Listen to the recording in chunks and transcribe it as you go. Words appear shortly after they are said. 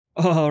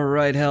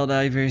Alright,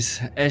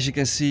 Helldivers, as you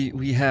can see,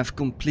 we have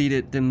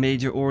completed the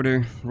major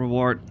order,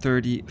 reward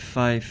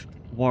 35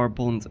 war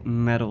bond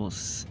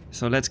medals.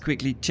 So let's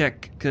quickly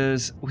check,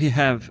 because we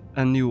have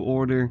a new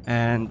order,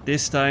 and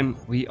this time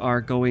we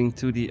are going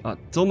to the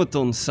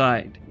Automaton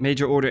side.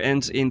 Major order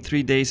ends in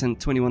 3 days and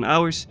 21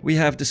 hours. We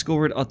have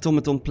discovered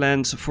automaton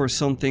plans for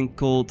something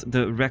called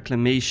the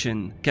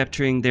Reclamation.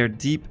 Capturing their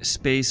deep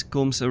space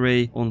comms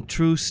array on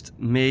Troost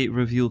may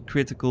reveal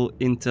critical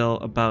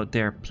intel about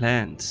their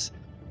plans.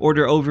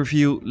 Order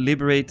overview: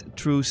 Liberate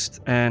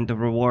Troost, and the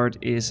reward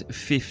is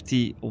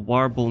 50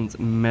 Warbond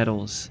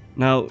medals.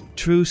 Now,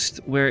 Troost,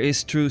 where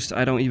is Troost?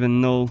 I don't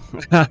even know.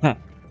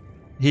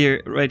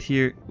 Here, right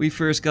here. We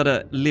first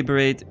gotta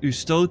liberate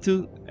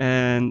Ustotu,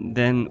 and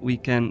then we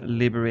can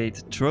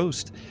liberate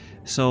Troost.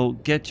 So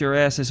get your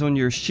asses on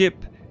your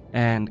ship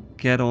and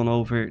get on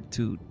over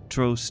to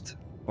Troost,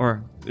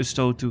 or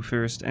Ustotu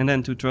first, and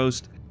then to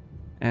Troost,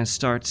 and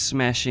start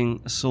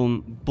smashing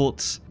some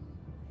bots.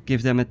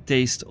 Give them a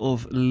taste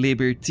of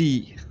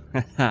Liber-Tea.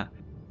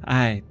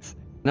 Alright.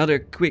 Another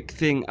quick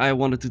thing I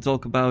wanted to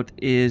talk about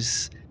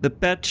is the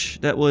patch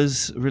that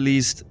was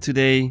released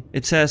today.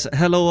 It says,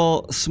 hello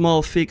all,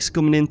 small fix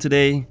coming in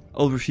today.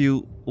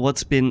 Overview: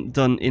 what's been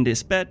done in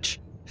this patch.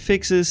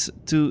 Fixes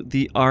to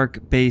the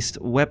arc-based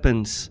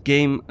weapons.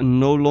 Game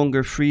no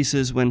longer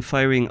freezes when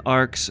firing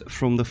arcs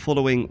from the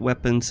following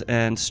weapons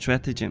and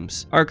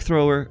stratagems: Arc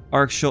Thrower,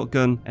 Arc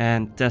Shotgun,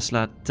 and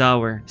Tesla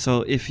Tower.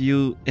 So if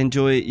you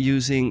enjoy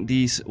using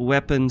these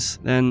weapons,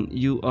 then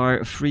you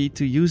are free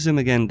to use them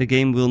again. The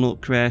game will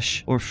not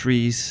crash or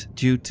freeze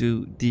due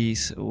to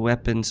these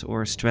weapons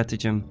or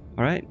stratagem.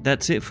 Alright,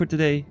 that's it for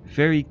today.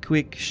 Very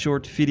quick,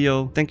 short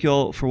video. Thank you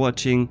all for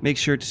watching. Make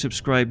sure to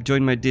subscribe,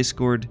 join my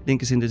Discord.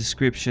 Link is in the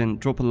description.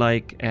 Drop a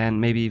like and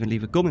maybe even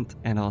leave a comment.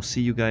 And I'll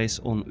see you guys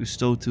on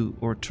Ustotu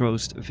or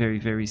Troost very,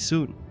 very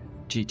soon.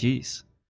 GG's.